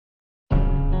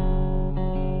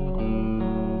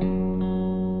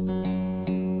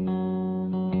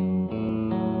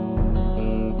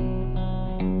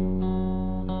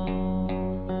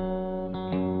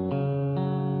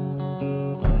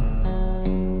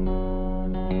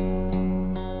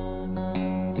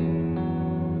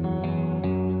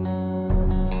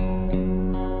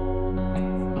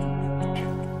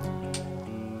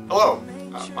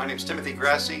name's Timothy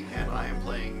Grassi, and I am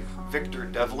playing Victor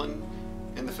Devlin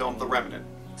in the film The Remnant.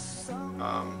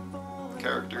 The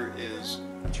character is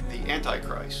the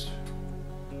Antichrist,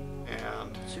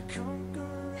 and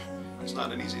it's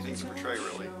not an easy thing to portray,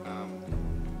 really. You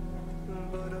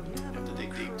have to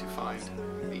dig deep to find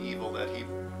the evil that he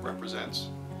represents.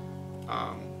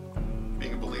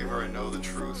 Being a believer, I know the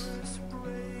truth,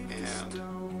 and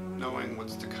knowing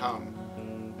what's to come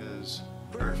is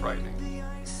very frightening.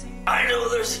 I know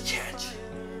there's a catch.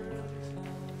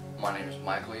 My name is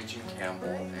Michael Eugene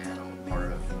Campbell, and I'm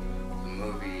part of the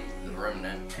movie The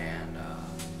Remnant, and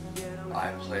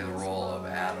I play the role of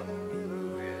Adam,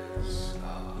 who is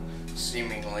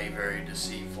seemingly very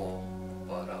deceitful,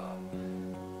 but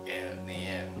in the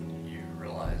end you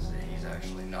realize that he's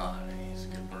actually not, and he's a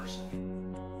good person.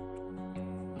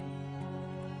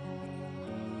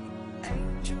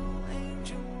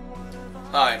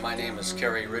 Hi, my name is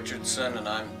Kerry Richardson, and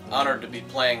I'm honored to be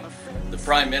playing the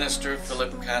Prime Minister,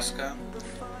 Philip Casca.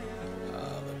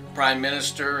 The Prime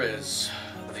Minister is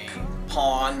the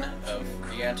pawn of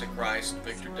the Antichrist,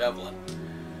 Victor Devlin.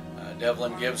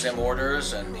 Devlin gives him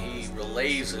orders, and he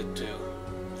relays it to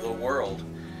the world.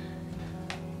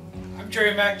 I'm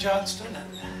Jerry Mac Johnston, and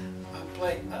I'm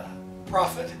playing a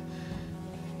prophet.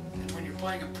 And when you're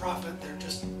playing a prophet, there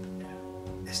just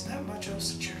isn't that much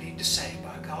else that you need to say,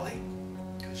 by golly,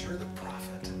 because you're the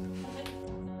prophet.